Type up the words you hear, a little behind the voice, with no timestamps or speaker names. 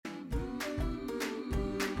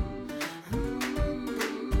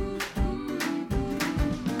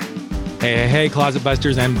Hey, Closet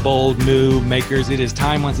Busters and Bold Move Makers. It is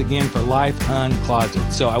time once again for Life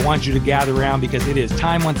Uncloseted. So I want you to gather around because it is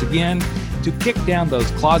time once again to kick down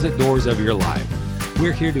those closet doors of your life.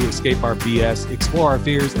 We're here to escape our BS, explore our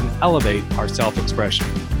fears, and elevate our self-expression.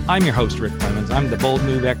 I'm your host, Rick Clemens. I'm the Bold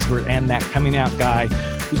Move expert and that coming out guy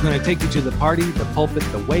who's going to take you to the party, the pulpit,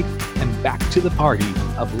 the wake, and back to the party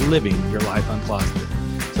of living your life uncloseted.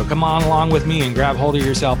 So come on along with me and grab hold of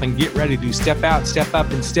yourself and get ready to step out, step up,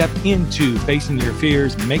 and step into facing your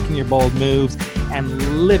fears, making your bold moves,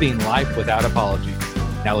 and living life without apologies.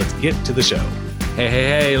 Now let's get to the show.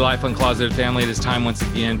 Hey, Life Uncloseted family. It is time once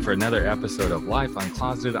again for another episode of Life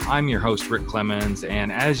Uncloseted. I'm your host, Rick Clemens.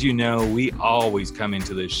 And as you know, we always come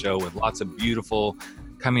into this show with lots of beautiful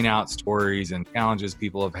coming out stories and challenges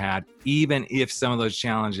people have had, even if some of those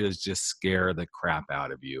challenges just scare the crap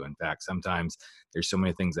out of you. In fact, sometimes there's so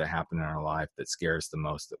many things that happen in our life that scare us the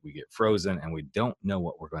most that we get frozen and we don't know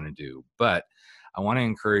what we're going to do. But I want to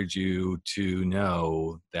encourage you to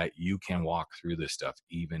know that you can walk through this stuff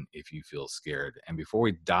even if you feel scared. And before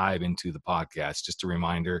we dive into the podcast, just a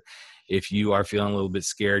reminder, if you are feeling a little bit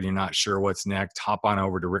scared, you're not sure what's next, hop on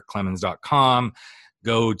over to rickclemens.com.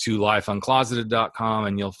 Go to lifeuncloseted.com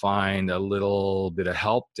and you'll find a little bit of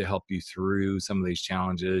help to help you through some of these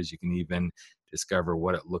challenges. You can even discover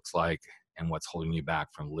what it looks like and what's holding you back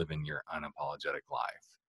from living your unapologetic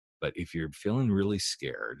life. But if you're feeling really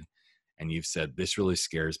scared and you've said, this really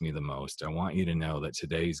scares me the most, I want you to know that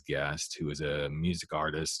today's guest, who is a music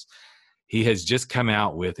artist, he has just come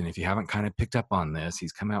out with, and if you haven't kind of picked up on this,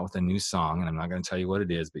 he's come out with a new song, and I'm not going to tell you what it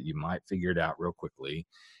is, but you might figure it out real quickly.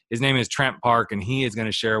 His name is Trent Park, and he is going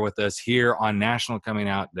to share with us here on National Coming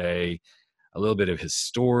Out Day a little bit of his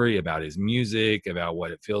story about his music, about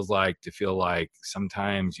what it feels like to feel like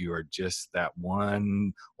sometimes you are just that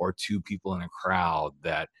one or two people in a crowd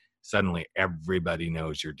that suddenly everybody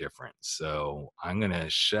knows you're different. So I'm going to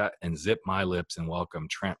shut and zip my lips and welcome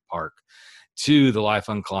Trent Park to the Life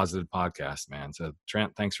Uncloseted podcast, man. So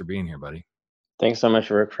Trent, thanks for being here, buddy. Thanks so much,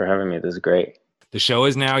 Rick, for having me. This is great. The show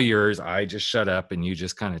is now yours. I just shut up and you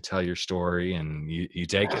just kind of tell your story and you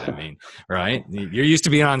take it. I mean, right? You're used to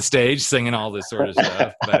being on stage singing all this sort of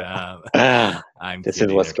stuff, but I'm this kidding.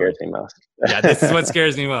 Is what scares me most. Yeah, this is what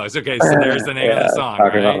scares me most. Okay, so there's the name of the song,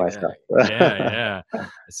 talking right? About myself. Yeah.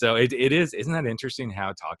 So it is. Isn't that interesting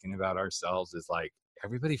how talking about ourselves is like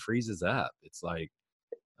everybody freezes up? It's like,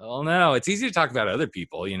 oh no, it's easy to talk about other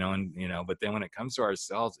people, but then when it comes to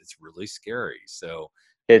ourselves, it's really scary. So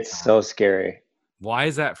it's so scary. Why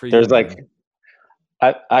is that for you? There's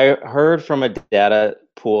I heard from a data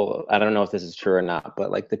pool, I don't know if this is true or not,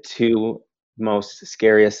 but like the two most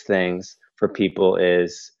scariest things for people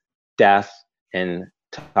is death and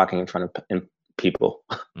talking in front of people,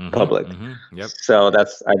 public. Mm-hmm, yep. So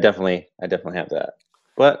I definitely have that,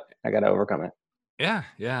 but I got to overcome it. Yeah.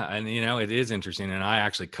 And, it is interesting. And I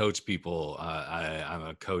actually coach people. I'm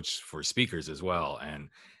a coach for speakers as well. And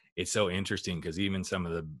it's so interesting because even some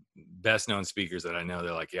of the best known speakers that I know,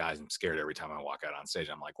 they're like, yeah, I'm scared every time I walk out on stage.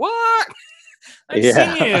 I'm like, what? I've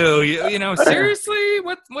seen you, seriously,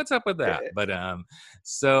 what's up with that? But,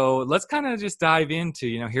 so let's kind of just dive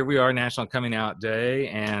into, here we are, National Coming Out Day.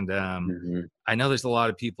 And, I know there's a lot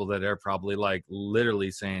of people that are probably like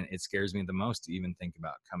literally saying it scares me the most to even think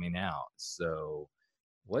about coming out. So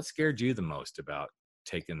what scared you the most about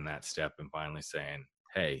taking that step and finally saying,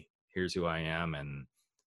 hey, here's who I am, and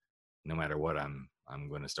no matter what, I'm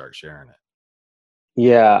going to start sharing it?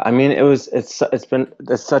 Yeah, I mean, it's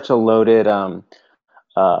such a loaded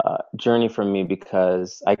journey for me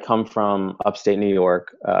because I come from upstate New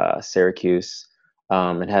York, Syracuse.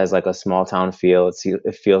 It has like a small town feel.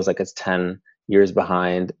 It feels like it's 10 years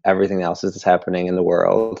behind everything else that's happening in the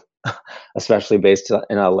world, especially based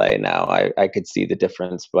in LA now. I could see the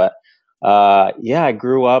difference, but I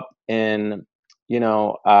grew up in,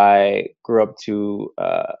 I grew up to,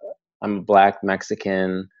 I'm a Black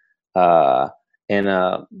Mexican, in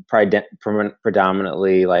a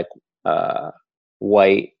predominantly like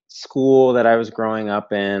white school that I was growing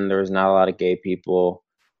up in. There was not a lot of gay people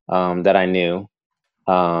that I knew.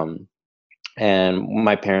 And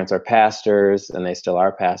my parents are pastors, and they still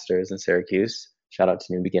are pastors in Syracuse. Shout out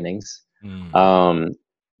to New Beginnings.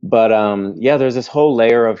 There's this whole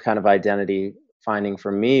layer of kind of identity finding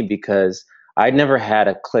for me because I'd never had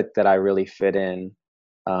a clique that I really fit in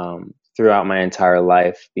throughout my entire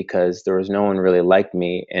life because there was no one really like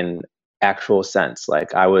me in actual sense.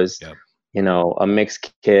 Like I was, a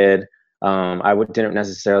mixed kid. I didn't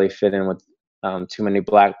necessarily fit in with too many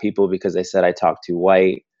Black people because they said I talked too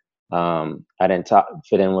white. I didn't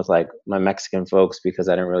fit in with like my Mexican folks because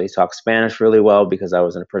I didn't really talk Spanish really well because I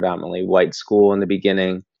was in a predominantly white school in the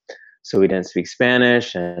beginning. so we didn't speak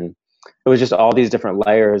Spanish, and it was just all these different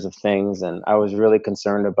layers of things. And I was really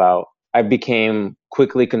concerned about, I became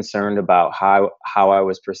quickly concerned about how I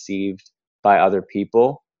was perceived by other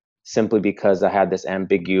people, simply because I had this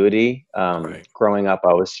ambiguity. Right. Growing up,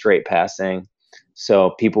 I was straight passing.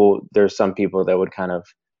 So there's some people that would kind of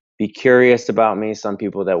be curious about me, some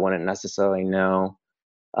people that wouldn't necessarily know.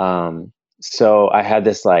 So I had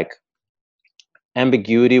this like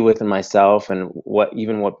ambiguity within myself, and what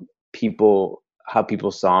people, how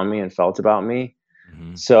people saw me and felt about me.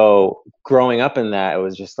 Mm-hmm. So growing up in that, it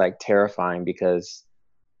was just like terrifying, because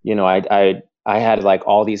I had like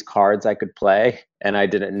all these cards I could play, and I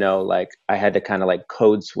didn't know, like I had to kind of like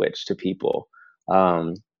code switch to people.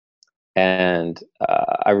 Um, and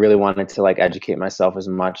I really wanted to like educate myself as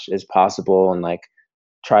much as possible, and like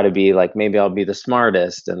try to be like, maybe I'll be the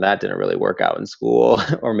smartest, and that didn't really work out in school.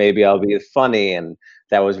 Or maybe I'll be funny, and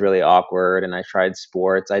that was really awkward. And I tried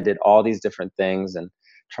sports, I did all these different things, and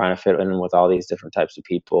trying to fit in with all these different types of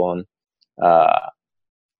people. And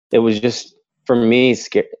it was just, for me,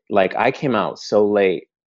 like I came out so late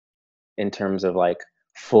in terms of like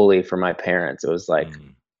fully for my parents. It was like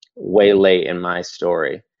way late in my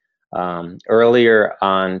story, earlier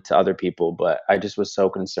on to other people, but I just was so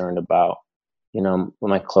concerned about,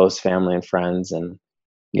 my close family and friends, and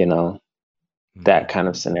that kind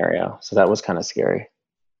of scenario. So that was kind of scary.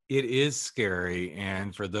 It is scary.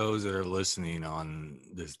 And for those that are listening on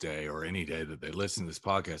this day, or any day that they listen to this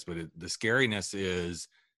podcast, but the scariness is,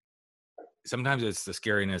 sometimes it's the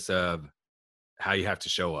scariness of how you have to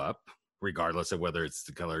show up, regardless of whether it's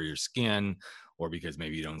the color of your skin, or because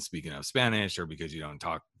maybe you don't speak enough Spanish, or because you don't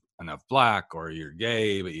talk enough Black, or you're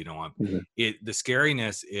gay, but you don't want it. The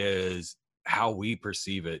scariness is how we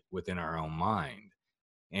perceive it within our own mind.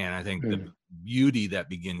 And I think the beauty that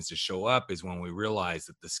begins to show up is when we realize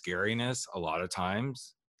that the scariness, a lot of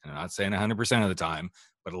times, and I'm not saying 100% of the time,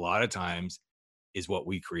 but a lot of times, is what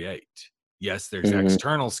we create. Yes, there's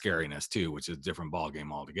external scariness too, which is a different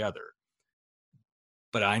ballgame altogether.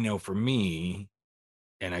 But I know for me,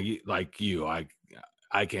 and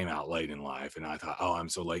I came out late in life, and I thought, oh, I'm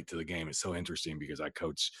so late to the game. It's so interesting because I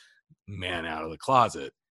coach men out of the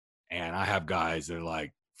closet, and I have guys that are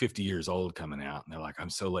like 50 years old coming out, and they're like, I'm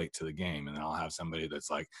so late to the game. And then I'll have somebody that's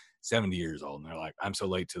like 70 years old, and they're like, I'm so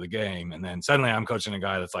late to the game. And then suddenly I'm coaching a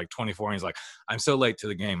guy that's like 24, and he's like, I'm so late to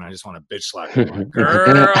the game. And I just want to bitch slap him, like,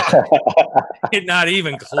 girl, it's not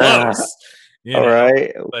even close. All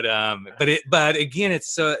right. But again,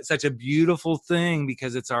 it's such a beautiful thing,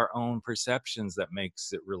 because it's our own perceptions that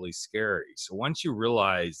makes it really scary. So once you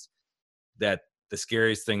realize that the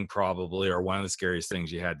scariest thing, probably, or one of the scariest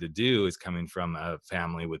things you had to do, is coming from a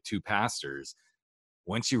family with 2 pastors.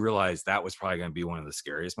 Once you realize that was probably going to be one of the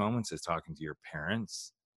scariest moments, is talking to your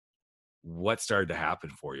parents, what started to happen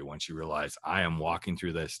for you once you realized, I am walking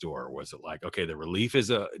through this door? Was it like, okay, the relief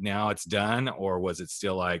is now it's done? Or was it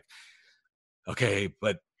still like, okay,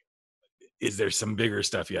 but is there some bigger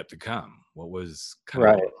stuff yet to come? What was kind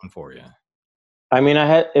of going on for you? I mean,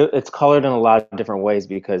 it's colored in a lot of different ways,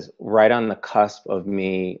 because right on the cusp of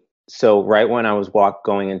me, so right when I was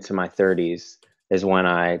going into my 30s is when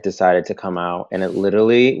I decided to come out. And it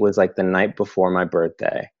literally was like the night before my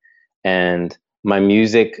birthday. And my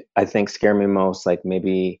music, I think, scared me most, like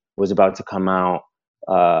maybe was about to come out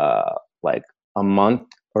like a month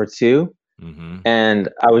or 2. And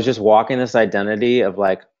I was just walking this identity of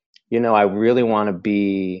like, I really want to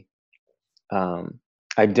be,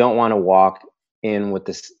 I don't want to walk in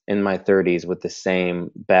my 30s with the same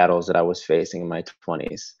battles that I was facing in my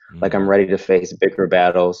 20s. Like, I'm ready to face bigger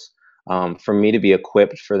battles. For me to be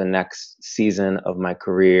equipped for the next season of my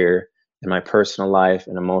career, in my personal life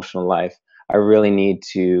and emotional life, I really need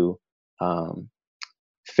to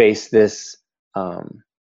face this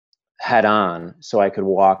head on, so I could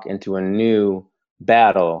walk into a new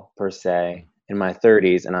battle, per se, in my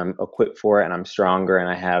 30s, and I'm equipped for it, and I'm stronger, and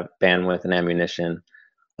I have bandwidth and ammunition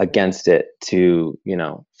against it to,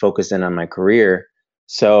 focus in on my career.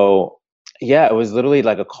 So yeah, it was literally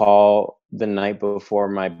like a call the night before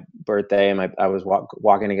my birthday, and I was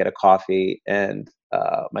walking to get a coffee, and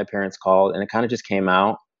my parents called, and it kind of just came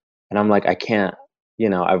out, and I'm like, I can't,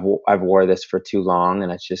 I've wore this for too long,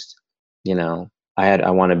 and it's just,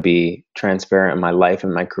 I want to be transparent in my life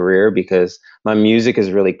and my career, because my music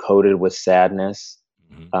is really coated with sadness.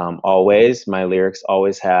 Always, my lyrics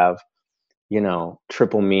always have,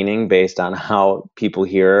 triple meaning based on how people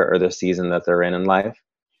hear or the season that they're in life.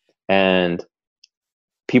 And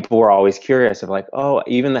people were always curious of like, oh,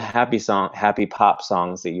 even the happy pop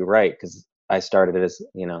songs that you write, because I started as,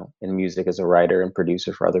 in music as a writer and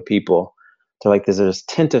producer for other people. to like there's this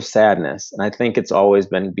tint of sadness. And I think it's always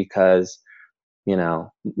been because, you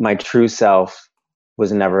know, my true self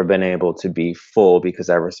was never been able to be full because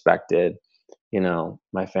I respected, you know,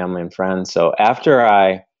 my family and friends. So after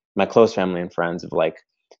my close family and friends of like,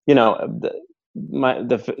 you know,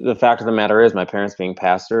 the fact of the matter is my parents being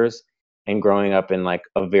pastors and growing up in like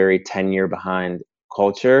a very 10-year behind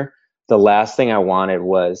culture, the last thing I wanted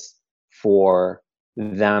was for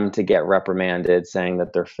them to get reprimanded saying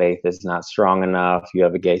that their faith is not strong enough. You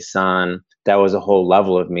have a gay son. That was a whole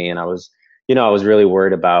level of me. And I was, you know, I was really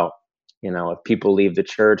worried about, you know, if people leave the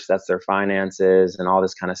church, that's their finances and all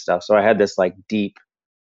this kind of stuff. So I had this like deep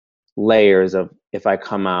layers of if I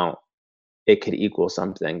come out, it could equal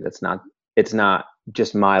something that's not, it's not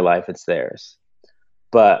just my life, it's theirs.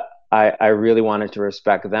 But I really wanted to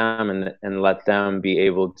respect them and let them be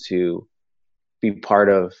able to be part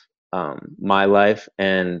of my life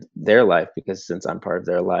and their life, because since I'm part of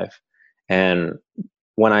their life. And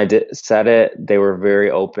when I said it, they were very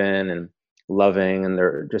open and loving, and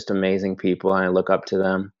they're just amazing people, and I look up to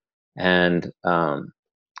them. And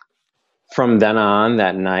from then on,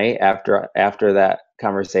 that night after that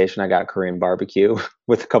conversation, I got Korean barbecue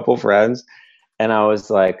with a couple friends, and I was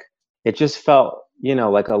like, it just felt, you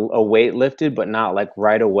know, like a weight lifted, but not like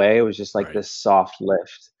right away. It was just like Right. this soft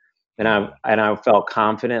lift, and Yeah. I felt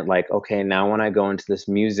confident, like, okay, now when I go into this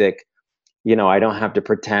music, you know, I don't have to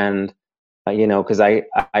pretend, you know, because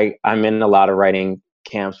I'm in a lot of writing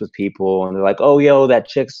camps with people, and they're like, oh, yo, that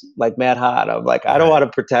chick's like mad hot. I'm like, I don't Right. want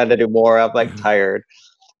to pretend anymore. I'm like tired.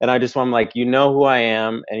 And I just want, like, you know who I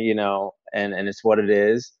am, and you know, and it's what it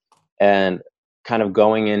is. And kind of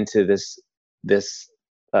going into this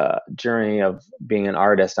journey of being an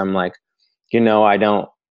artist, I'm like, you know, I don't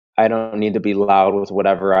need to be loud with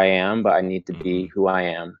whatever I am, but I need to Mm-hmm. be who I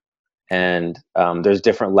am. And there's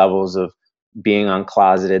different levels of being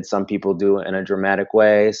uncloseted. Some people do it in a dramatic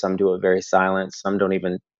way, some do it very silent, some don't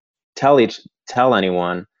even tell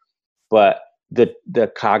anyone. But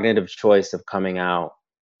the cognitive choice of coming out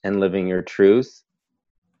and living your truth,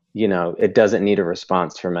 you know, it doesn't need a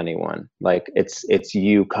response from anyone. Like it's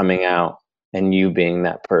you coming out and you being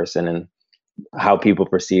that person, and how people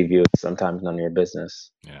perceive you is sometimes none of your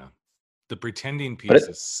business. Yeah. The pretending But piece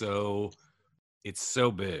is it's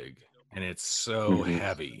so big and it's so mhm,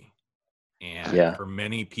 heavy. And yeah, for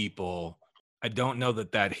many people, I don't know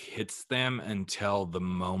that that hits them until the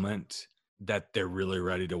moment that they're really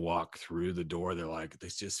ready to walk through the door. They're like,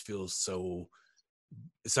 this just feels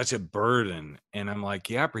such a burden. And I'm like,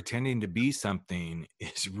 yeah, pretending to be something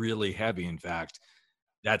is really heavy. In fact,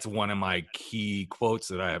 that's one of my key quotes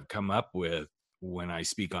that I have come up with when I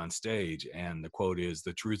speak on stage. And the quote is,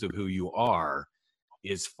 the truth of who you are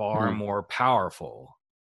is far mhm, more powerful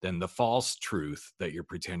than the false truth that you're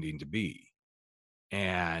pretending to be.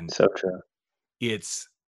 And so true. it's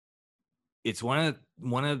one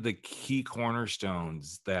of the key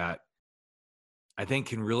cornerstones that I think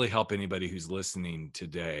can really help anybody who's listening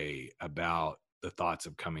today about the thoughts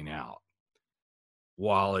of coming out.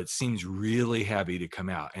 While it seems really heavy to come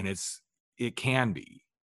out, and it can be,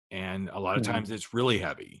 and a lot of Mhm. times it's really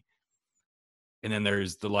heavy. And then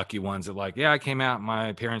there's the lucky ones that like, yeah, I came out.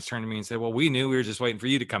 My parents turned to me and said, well, we knew, we were just waiting for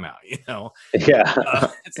you to come out. Yeah,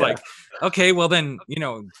 It's yeah. like, okay, well then,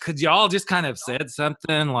 could y'all just kind of said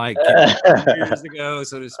something like, 2 years ago,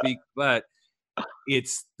 so to speak. But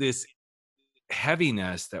it's this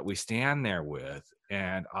heaviness that we stand there with.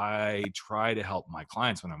 And I try to help my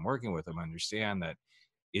clients when I'm working with them understand that,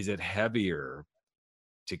 is it heavier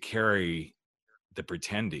to carry the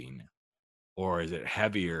pretending, or is it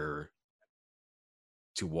heavier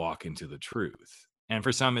to walk into the truth? And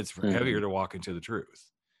for some, it's heavier Mhm, to walk into the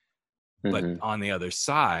truth. But mhm, on the other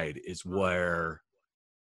side is where,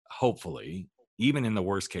 hopefully, even in the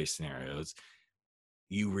worst case scenarios,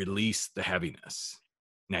 you release the heaviness.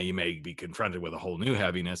 Now, you may be confronted with a whole new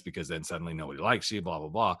heaviness because then suddenly nobody likes you, blah, blah,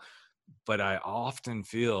 blah. But I often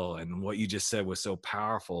feel, and what you just said was so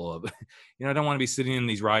powerful, of, I don't want to be sitting in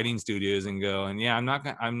these writing studios and going, yeah, I'm not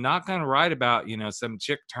going to write about, some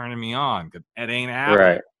chick turning me on, 'cause it ain't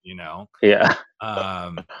happening, right, yeah.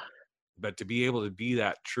 Um, but to be able to be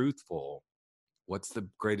that truthful, what's the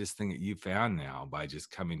greatest thing that you found now by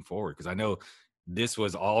just coming forward? Because I know this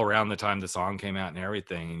was all around the time the song came out and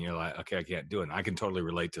everything, and you're like, okay, I can't do it. And I can totally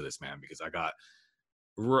relate to this, man, because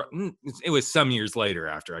it was some years later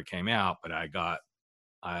after I came out, but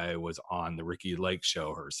I was on the Ricky Lake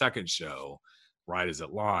show, her second show, right as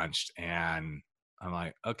it launched. And I'm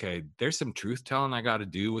like, okay, there's some truth telling I got to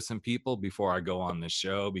do with some people before I go on this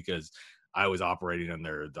show, because I was operating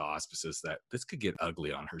under the auspices that this could get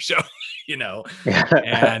ugly on her show, you know?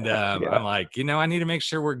 And Yeah, I'm like, I need to make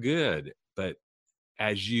sure we're good. but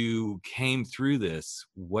as you came through this,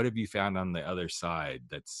 what have you found on the other side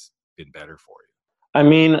that's been better for you? I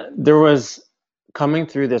mean, there was coming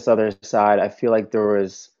through this other side, I feel like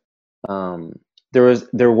um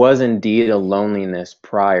there was indeed a loneliness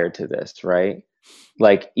prior to this, right?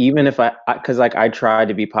 Like even if cuz like I tried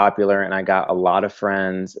to be popular and I got a lot of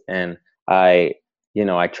friends and I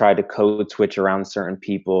I tried to code switch around certain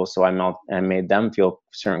people so I made them feel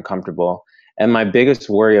certain comfortable. And my biggest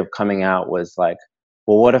worry of coming out was like,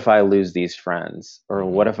 well, what if I lose these friends or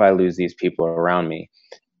what Mhm. if I lose these people around me?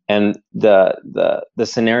 And the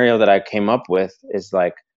scenario that I came up with is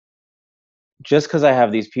like, just because I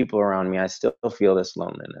have these people around me, I still feel this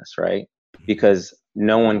loneliness, right? Mhm. Because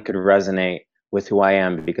no one could resonate with who I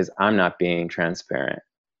am because I'm not being transparent.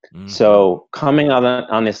 Mhm. So coming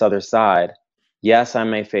on this other side, yes, I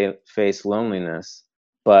may face loneliness,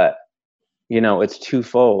 but it's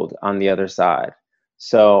twofold on the other side.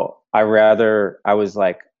 So I was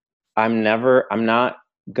like, I'm not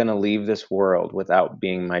gonna leave this world without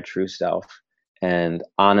being my true self and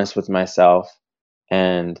honest with myself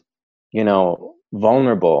and,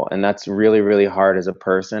 vulnerable. And that's really, really hard as a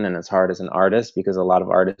person and it's hard as an artist because a lot of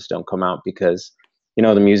artists don't come out because,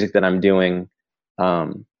 the music that I'm doing,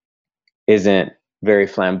 um, isn't very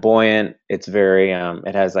flamboyant. It's very,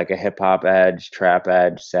 it has like a hip hop edge, trap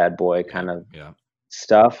edge, sad boy Yeah. kind of Yeah.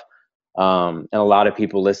 stuff. And a lot of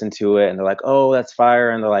people listen to it and they're like, "Oh, that's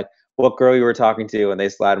fire." And they're like, "What girl you were talking to?" And they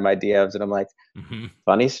slide in my DMs and I'm like, Mhm.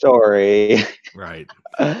 "Funny story." Right.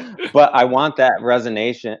 But I want that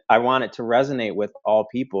resonation. I want it to resonate with all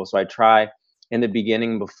people. So I try in the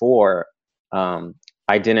beginning before, um,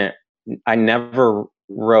 I didn't I never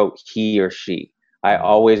wrote he or she. I Mhm.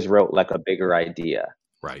 always wrote like a bigger idea.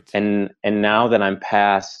 Right. And now that I'm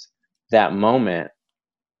past that moment,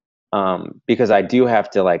 because I do have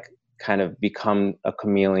to like kind of become a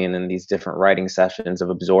chameleon in these different writing sessions of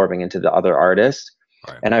absorbing into the other artist.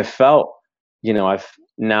 Right. And I felt, I've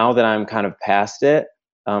now that I'm kind of past it,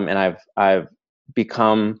 and I've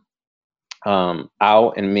become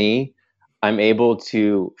out in me, I'm able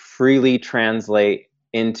to freely translate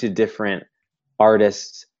into different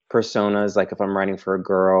artists personas. Like if I'm writing for a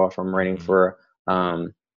girl, if I'm writing Mhm. for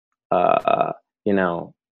um, uh, you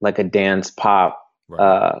know, like a dance pop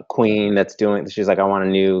Right. queen that's doing. She's like, I want a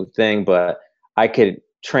new thing, but I could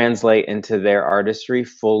translate into their artistry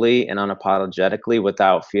fully and unapologetically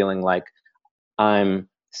without feeling like I'm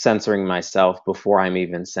censoring myself before I'm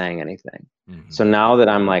even saying anything. So Mhm. now that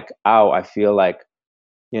I'm like out, I feel like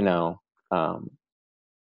you know, um,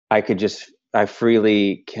 I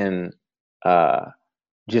freely can uh,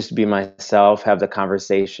 just be myself, have the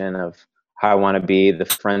conversation of how I want to be. The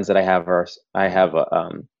friends that I have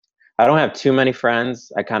I don't have too many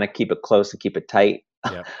friends. I kind of keep it close and keep it tight.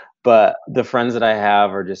 Yep. But the friends that I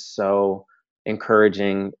have are just so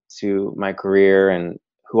encouraging to my career and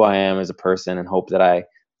who I am as a person and hope that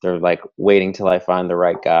they're like waiting till I find the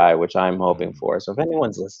right guy, which I'm hoping Mhm. for. So if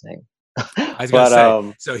anyone's listening, I was gonna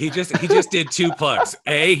but say, so he just did 2 plugs.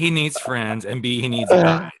 A, he needs friends, and B, he needs a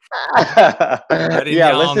guy. Letting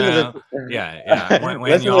yeah, y'all know. Yeah, yeah. When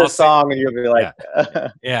listen to y'all this see, song and you'll be like, yeah,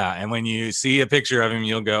 yeah, and when you see a picture of him,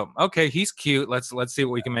 you'll go, "Okay, he's cute. Let's see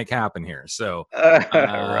what we can make happen here." So,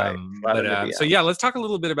 right, slide in the so yeah, DMs. let's talk a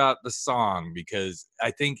little bit about the song because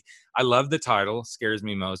I think I love the title. Scares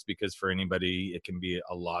me most because for anybody, it can be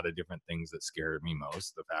a lot of different things that scare me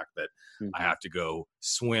most. The fact that I Mhm. have to go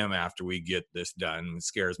swim after we get this done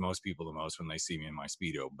scares most people the most when they see me in my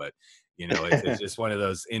Speedo. But it's just one of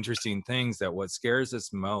those interesting things that what scares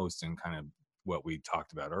us most and kind of what we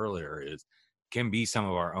talked about earlier is can be some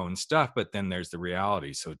of our own stuff, but then there's the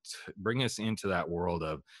reality. So bring us into that world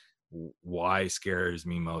of why scares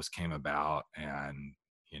me most came about, and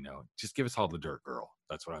just give us all the dirt, girl.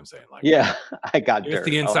 That's what I'm saying. Like, Yeah, I got give us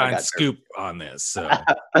the dirt. Oh, I inside got dirt. scoop on this. So,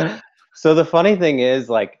 So the funny thing is,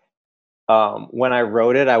 like, when I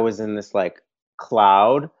wrote it, I was in this like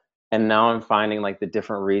cloud, and now I'm finding like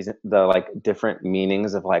the like different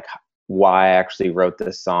meanings of like why I actually wrote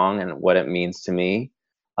this song and what it means to me.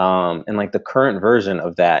 And like the current version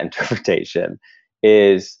of that interpretation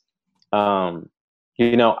is, um,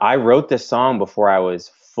 I wrote this song before I was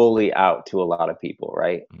fully out to a lot of people,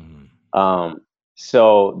 right? mm, Um,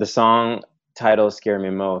 so the song title "Scare Me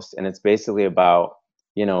Most," and it's basically about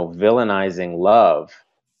villainizing love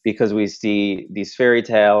because we see these fairy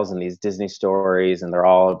tales and these Disney stories, and they're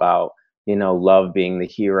all about love being the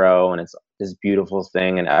hero, and it's this beautiful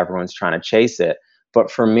thing, and everyone's trying to chase it. But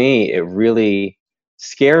for me, it really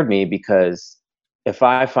scared me because if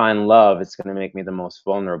I find love, it's going to make me the most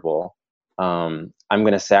vulnerable. I'm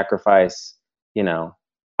going to sacrifice. You know,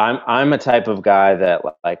 I'm a type of guy that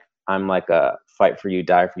like I'm like a fight for you,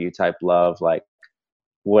 die for you type love, like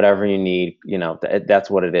whatever you need, that's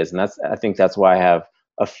what it is. And I think that's why I have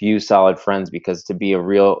a few solid friends, because to be a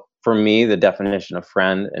real, for me, the definition of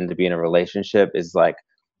friend and to be in a relationship is like,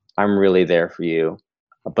 I'm really there for you,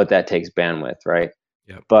 but that takes bandwidth, right?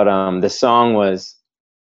 Yep. But the song was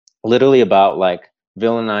literally about like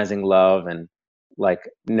villainizing love, and like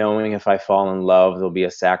knowing if I fall in love, there'll be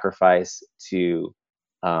a sacrifice to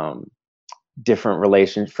um, different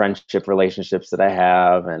friendship relationships that I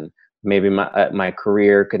have, and maybe my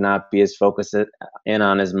career could not be as focused in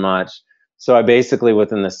on as much. So I basically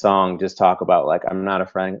within the song just talk about like I'm not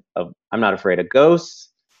afraid of ghosts,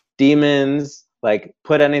 demons, like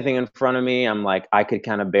put anything in front of me, I'm like I could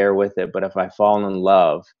kind of bear with it, but if I fall in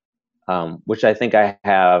love, which I think I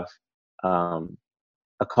have um,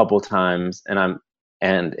 a couple times,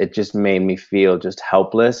 and it just made me feel just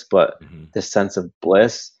helpless, but Mm-hmm. this sense of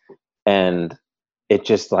bliss, and it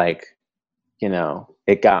just like,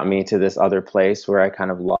 it got me to this other place where I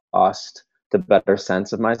kind of lost the better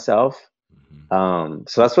sense of myself. Mm-hmm.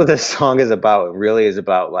 So that's what this song is about. It really is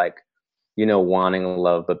about like, wanting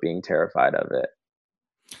love but being terrified of it.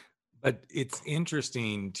 But it's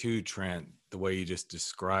interesting too, Trent, the way you just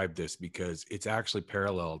described this, because it's actually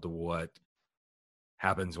parallel to what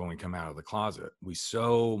happens when we come out of the closet. We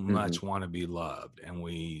so Hmm. much want to be loved, and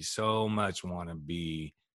we so much want to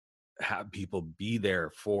have people be there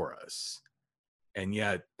for us. And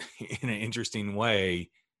yet, in an interesting way,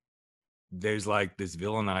 there's like this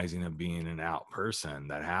villainizing of being an out person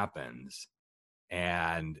that happens.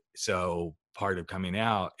 And so part of coming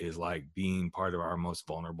out is like being part of our most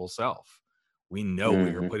vulnerable self. We know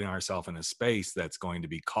we are Hmm. putting ourselves in a space that's going to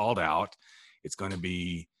be called out. It's going to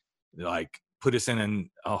be like put us in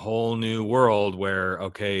a whole new world where,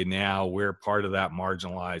 okay, now we're part of that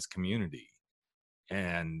marginalized community.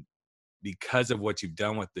 And because of what you've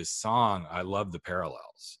done with this song, I love the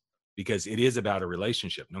parallels, because it is about a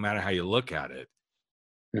relationship. No matter how you look at it,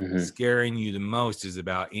 Hmm. scaring you the most is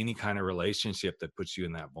about any kind of relationship that puts you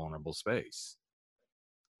in that vulnerable space,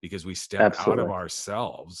 because we step out of Absolutely.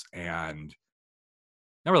 ourselves, and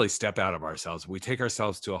not really step out of ourselves. We take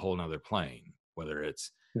ourselves to a whole nother plane, whether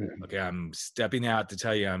it's, Hmm. okay, I'm stepping out to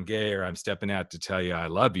tell you I'm gay, or I'm stepping out to tell you I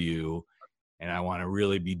love you. And I want to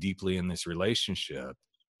really be deeply in this relationship.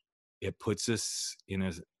 It puts us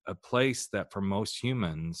in a place that for most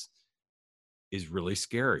humans is really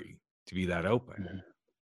scary to be that open, Hmm.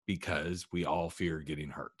 because we all fear getting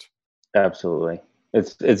hurt. Absolutely.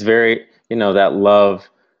 It's very, that love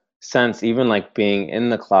sense, even like being in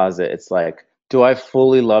the closet, it's like, do I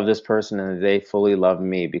fully love this person and do they fully love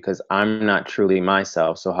me? Because I'm not truly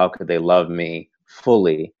myself. So how could they love me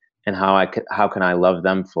fully? And how can I love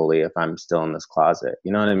them fully if I'm still in this closet?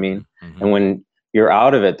 You know what I mean? Mhm, And mhm. when you're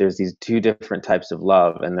out of it, there's these two different types of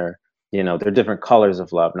love, and they're different colors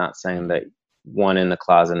of love. Not saying Mhm. that one in the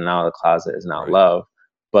closet and out of the closet is not Right. love,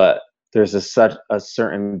 but there's such a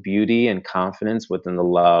certain beauty and confidence within the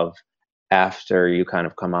love after you kind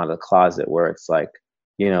of come out of the closet, where it's like,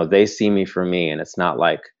 they see me for me, and it's not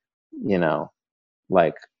like, you know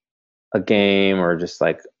like a game or just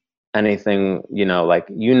like anything, like,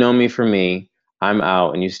 me for me, I'm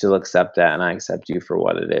out, and you still accept that, and I accept you for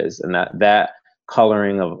what it is, and that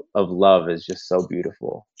coloring of love is just so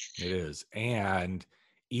beautiful. It is. And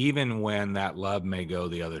even when that love may go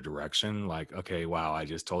the other direction, like, okay, wow, I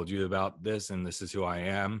just told you about this and this is who I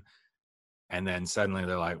am. And then suddenly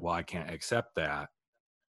they're like, well, I can't accept that.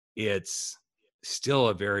 It's still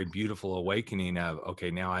a very beautiful awakening of,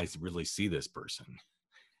 okay, now I really see this person.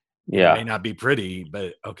 And it may Yeah. not be pretty,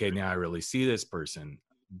 but okay, now I really see this person.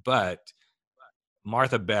 But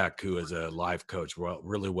Martha Beck, who is a life coach,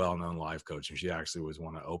 really well known life coach, and she actually was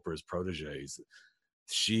one of Oprah's proteges,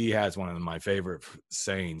 she has one of my favorite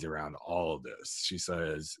sayings around all of this. She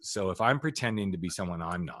says, so if I'm pretending to be someone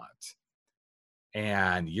I'm not,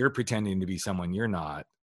 and you're pretending to be someone you're not,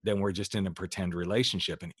 then we're just in a pretend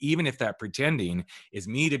relationship. And even if that pretending is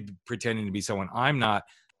me pretending to be someone I'm not,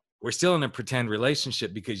 we're still in a pretend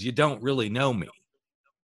relationship, because you don't really know me.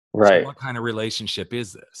 So Right. what kind of relationship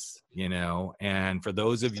is this? And for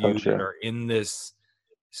those of So you that true. are in this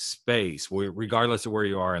space, regardless of where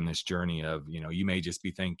you are in this journey of, you may just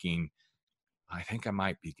be thinking, I think I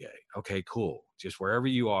might be gay. Okay, cool. Just wherever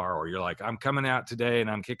you are, or you're like, I'm coming out today and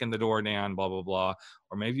I'm kicking the door down, blah, blah, blah.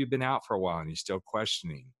 Or maybe you've been out for a while and you're still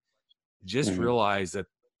questioning. Just Hmm. realize that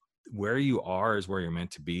where you are is where you're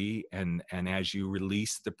meant to be. And as you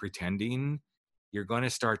release the pretending, you're going to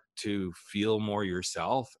start to feel more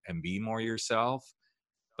yourself and be more yourself.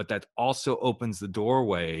 But that also opens the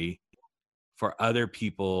doorway for other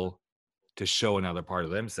people to show another part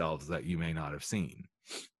of themselves that you may not have seen.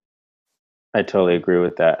 I totally agree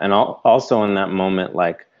with that. And also in that moment,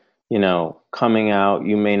 like, coming out,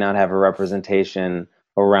 you may not have a representation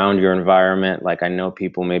around your environment. Like, I know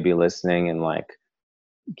people may be listening in, like,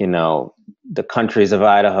 you know, the countries of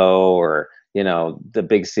Idaho, or, the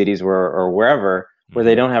big cities or wherever, where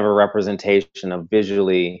they Hmm. don't have a representation of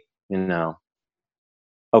visually,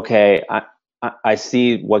 okay, I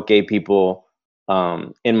see what gay people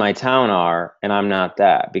in my town are, and I'm not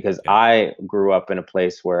that, because Yeah. I grew up in a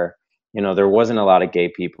place where, there wasn't a lot of gay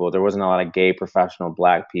people. There wasn't a lot of gay professional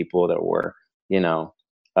Black people that were,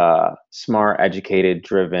 smart, educated,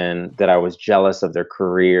 driven, that I was jealous of their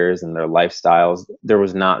careers and their lifestyles. There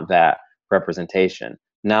was not that representation.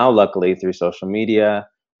 Now, luckily, through social media,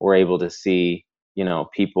 we're able to see,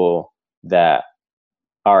 people that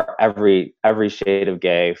are every shade of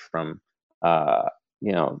gay. From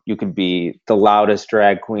you could be the loudest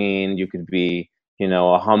drag queen, you could be,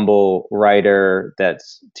 a humble writer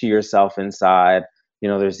that's to yourself inside.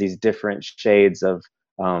 There's these different shades of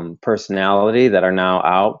personality that are now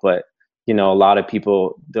out. But a lot of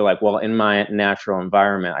people, they're like, well, in my natural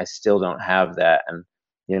environment, I still don't have that. And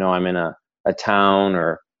I'm in a town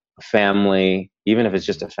or a family, even if it's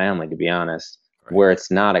just Hmm. a family, to be honest, Right. where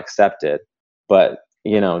it's not accepted. But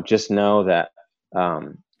just know that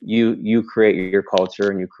you create your culture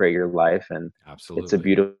and you create your life, and it's a Absolutely.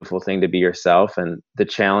 beautiful thing to be yourself. And the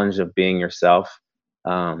challenge of being yourself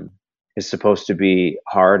um, is supposed to be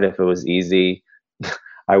hard. If it was easy,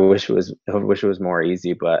 I wish it was more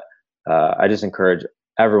easy. But I just encourage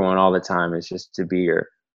everyone all the time is just to be your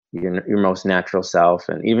most natural self.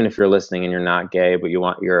 And even if you're listening and you're not gay, but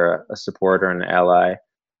you're a supporter and an ally,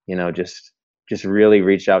 just really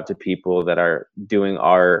reach out to people that are doing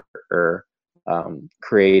art or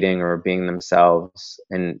creating or being themselves,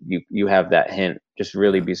 and you have that hint. Just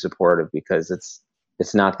really Yeah. be supportive, because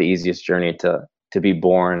it's not the easiest journey to be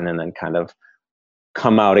born and then kind of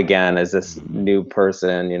come out again as this Hmm. new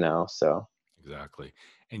person. So Exactly.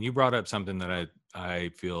 And you brought up something that I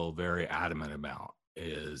feel very adamant about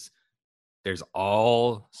is there's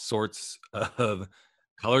all sorts of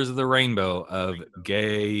colors of the rainbow of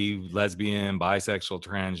gay, lesbian, bisexual,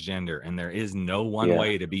 transgender, and there is no one yeah,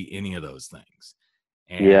 way to be any of those things.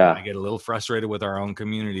 And I yeah, get a little frustrated with our own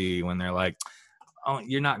community when they're like, "Oh,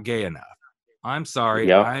 you're not gay enough." I'm sorry,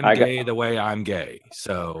 yep. I'm gay the way I'm gay.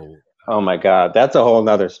 So, Oh my God, that's a whole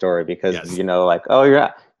nother story, because yes, like, oh,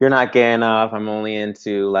 you're not gay enough. I'm only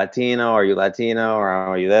into Latino. Are you Latino, or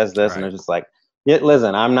are you this? And right, it's just like, yeah,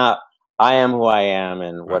 listen, I'm not. I am who I am,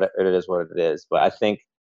 and right, what it is. But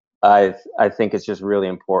right. I think it's just really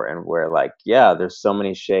important, where, like, yeah, there's so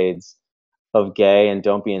many shades of gay, and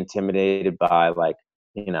don't be intimidated by, like,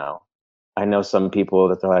 you know, I know some people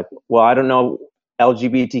that they're like, well, I don't know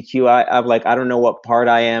LGBTQI. I'm like, I don't know what part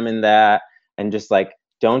I am in that. And just like,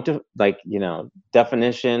 don't like,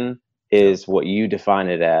 definition Yep. is what you define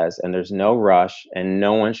it as, and there's no rush, and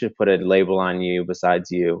no one should put a label on you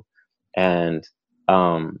besides you. Right. And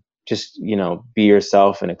just, be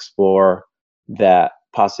yourself and explore that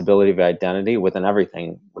possibility of identity within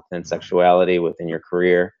everything, within Mhm. sexuality, within your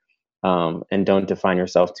career. And don't define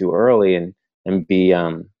yourself too early, and be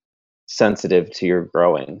sensitive to your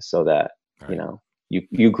growing, so that you Right. know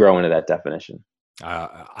you grow into that definition.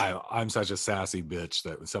 I'm such a sassy bitch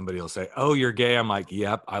that when somebody will say, "Oh, you're gay," I'm like,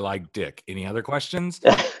 "Yep, I like dick." Any other questions?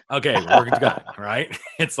 Okay, we're good, right?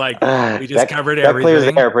 It's like we just that covered that clears the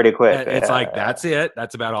everything. air pretty quick. It's like Yeah, that's it.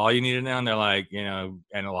 That's about all you need to know. And they're like, and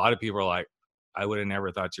a lot of people are like, "I would have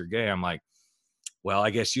never thought you're gay." I'm like, "Well,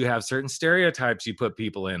 I guess you have certain stereotypes you put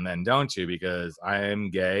people in, then, don't you? Because I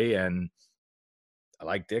am gay and I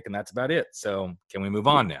like dick, and that's about it. So can we move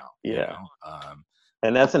yeah, on now?" yeah.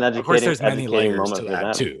 And that's an Of course, educating there's many educating layers moment to for that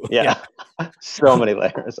them. too. Yeah. Yeah. So many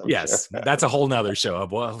layers, I'm sure. Yes, that's a whole nother show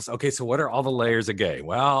of, well, okay, so what are all the layers of gay?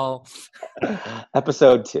 Well,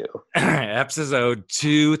 Episode 2. episode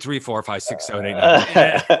 2, 3, 4, 5, 6, 7, 8, 9,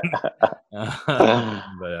 10.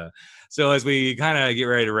 But so as we kind of get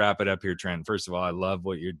ready to wrap it up here, Trent, first of all, I love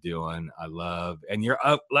what you're doing. I love, and you're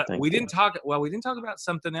up. Thank We you. didn't talk. Well, we didn't talk about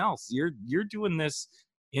something else. You're doing this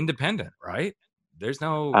independent, right? There's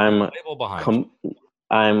no I'm label behind you. com-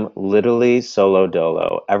 I'm literally solo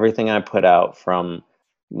dolo. Everything I put out, from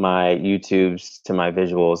my YouTubes to my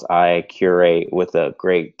visuals, I curate with a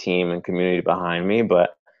great team and community behind me.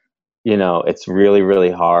 But it's really,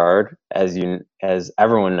 really hard, as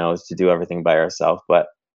everyone knows, to do everything by yourself. But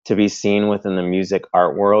to be seen within the music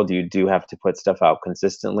art world, you do have to put stuff out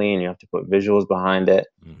consistently, and you have to put visuals behind it,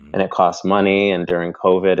 and Mhm. it costs money. And during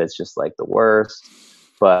COVID, it's just like the worst.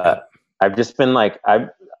 Yep. But I've just been like, I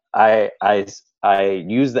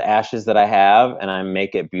use the ashes that I have, and I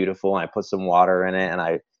make it beautiful, and I put some water in it, and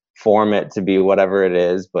I form it to be whatever it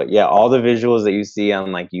is. But yeah, all the visuals that you see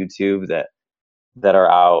on like YouTube that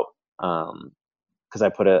are out, because I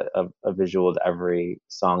put a visual to every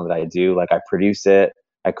song that I do. Like I produce it,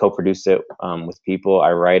 I co-produce it with people,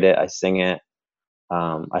 I write it, I sing it,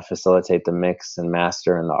 I facilitate the mix and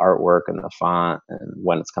master and the artwork and the font and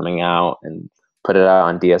when it's coming out, and put it out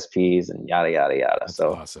on DSPs and yada yada yada. That's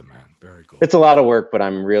so awesome, man. Very cool. It's a lot of work, but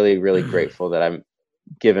I'm really, really grateful that I'm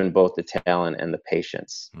given both the talent and the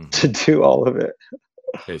patience to do all of it.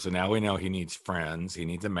 Okay, so now we know he needs friends. He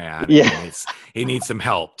needs a man. Yeah, he needs some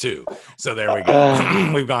help too. So there we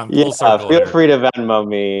go. We've gone full circle. Feel free to Venmo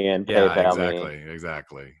me and PayPal me.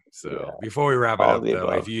 Exactly. So before we wrap it up, though,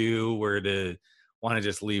 if you were to want to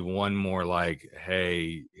just leave one more, like,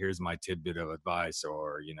 hey, here's my tidbit of advice,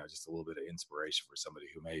 or just a little bit of inspiration for somebody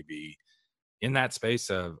who may be in that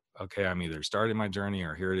space of, okay, I'm either starting my journey,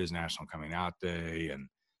 or here it is, National Coming Out Day, and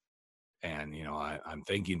I'm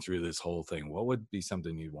thinking through this whole thing. What would be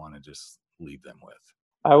something you'd want to just leave them with?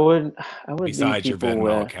 I would besides your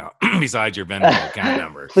Venmo account, besides your Venmo account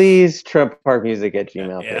number. Please,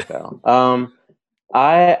 TrentParkMusic@gmail.com.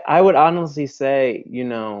 I would honestly say,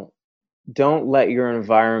 don't let your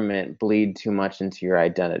environment bleed too much into your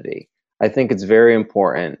identity. I think it's very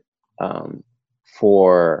important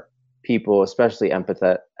for people, especially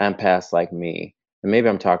empaths like me. And maybe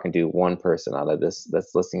I'm talking to one person out of this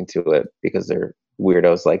that's listening to it because they're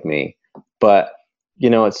weirdos like me. But,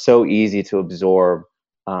 it's so easy to absorb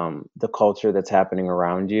the culture that's happening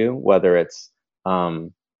around you, whether it's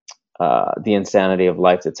the insanity of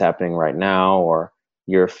life that's happening right now, or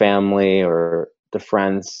your family, or the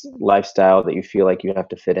friends' lifestyle that you feel like you have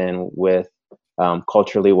to fit in with,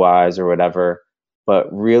 culturally wise or whatever. But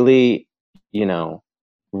really,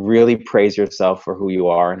 really praise yourself for who you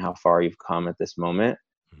are and how far you've come at this moment,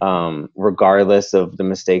 regardless of the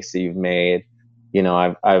mistakes that you've made.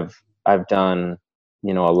 I've done,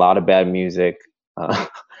 a lot of bad music,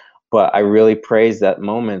 but I really praise that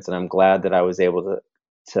moment, and I'm glad that I was able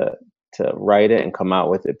to write it and come out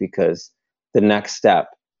with it, because the next step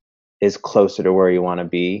is closer to where you want to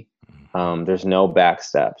be. There's no back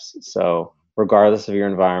steps. So regardless of your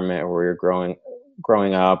environment or where you're growing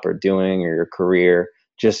up or doing, or your career,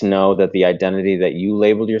 just know that the identity that you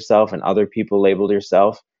labeled yourself and other people labeled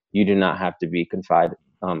yourself, you do not have to be confined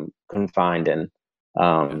in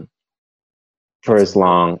for as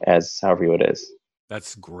long as however it is.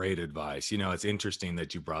 That's great advice. It's interesting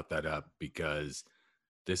that you brought that up, because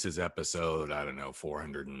this is episode,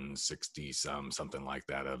 460 something like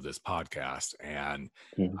that of this podcast. And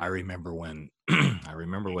I remember when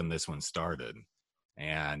this one started,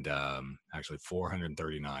 and actually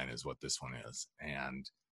 439 is what this one is. And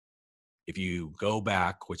if you go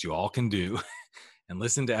back, which you all can do, and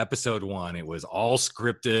listen to episode 1, it was all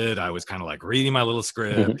scripted. I was kind of like reading my little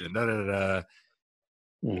script and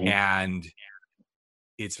and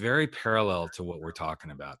it's very parallel to what we're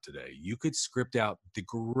talking about today. You could script out the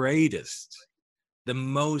greatest, the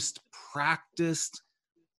most practiced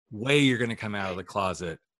way you're going to come out of the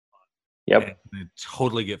closet. Yep. And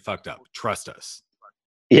totally get fucked up. Trust us.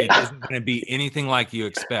 Yeah. It isn't going to be anything like you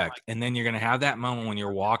expect. And then you're going to have that moment when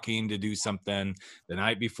you're walking to do something the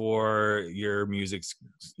night before your music's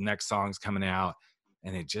next song's coming out.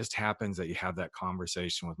 And it just happens that you have that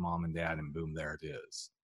conversation with mom and dad, and boom, there it is.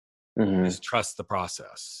 Just trust the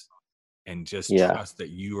process, and just trust that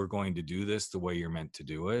you are going to do this the way you're meant to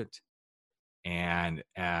do it. And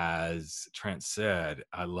as Trent said,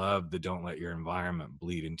 I love the don't let your environment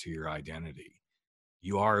bleed into your identity.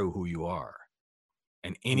 You are who you are.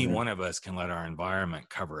 And any one of us can let our environment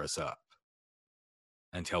cover us up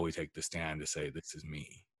until we take the stand to say, this is me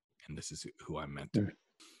and this is who I'm meant to be.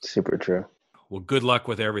 Super true. Well, good luck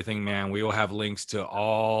with everything, man. We will have links to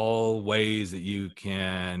all ways that you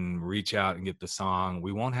can reach out and get the song.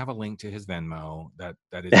 We won't have a link to his Venmo. That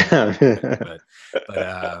is,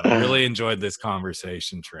 but really enjoyed this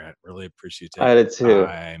conversation, Trent. Really appreciate it. I did too.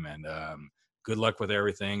 Time, and good luck with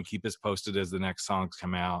everything. Keep us posted as the next songs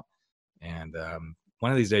come out. And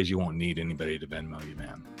one of these days, you won't need anybody to Venmo you,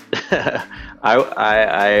 man.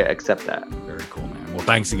 I accept that. Very cool, man. Well,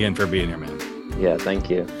 thanks again for being here, man. Yeah, thank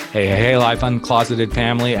you. Hey, Life Uncloseted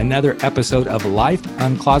family. Another episode of Life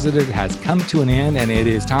Uncloseted has come to an end, and it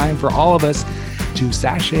is time for all of us to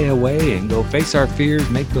sashay away and go face our fears,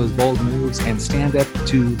 make those bold moves, and stand up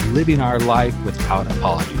to living our life without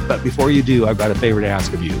apology. But before you do, I've got a favor to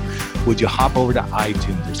ask of you. Would you hop over to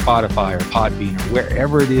iTunes or Spotify or Podbean or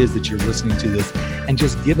wherever it is that you're listening to this, and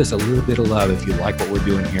just give us a little bit of love if you like what we're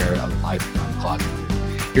doing here at Life Uncloseted.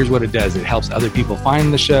 Here's what it does. It helps other people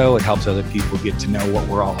find the show. It helps other people get to know what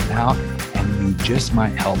we're all about. And you just might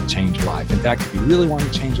help change a life. In fact, if you really want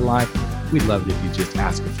to change a life, we'd love it if you just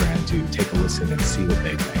ask a friend to take a listen and see what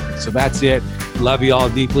they think. So that's it. Love you all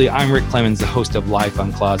deeply. I'm Rick Clemens, the host of Life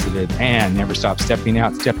Uncloseted, and never stop stepping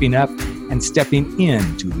out, stepping up, and stepping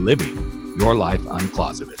into living your life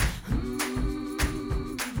uncloseted.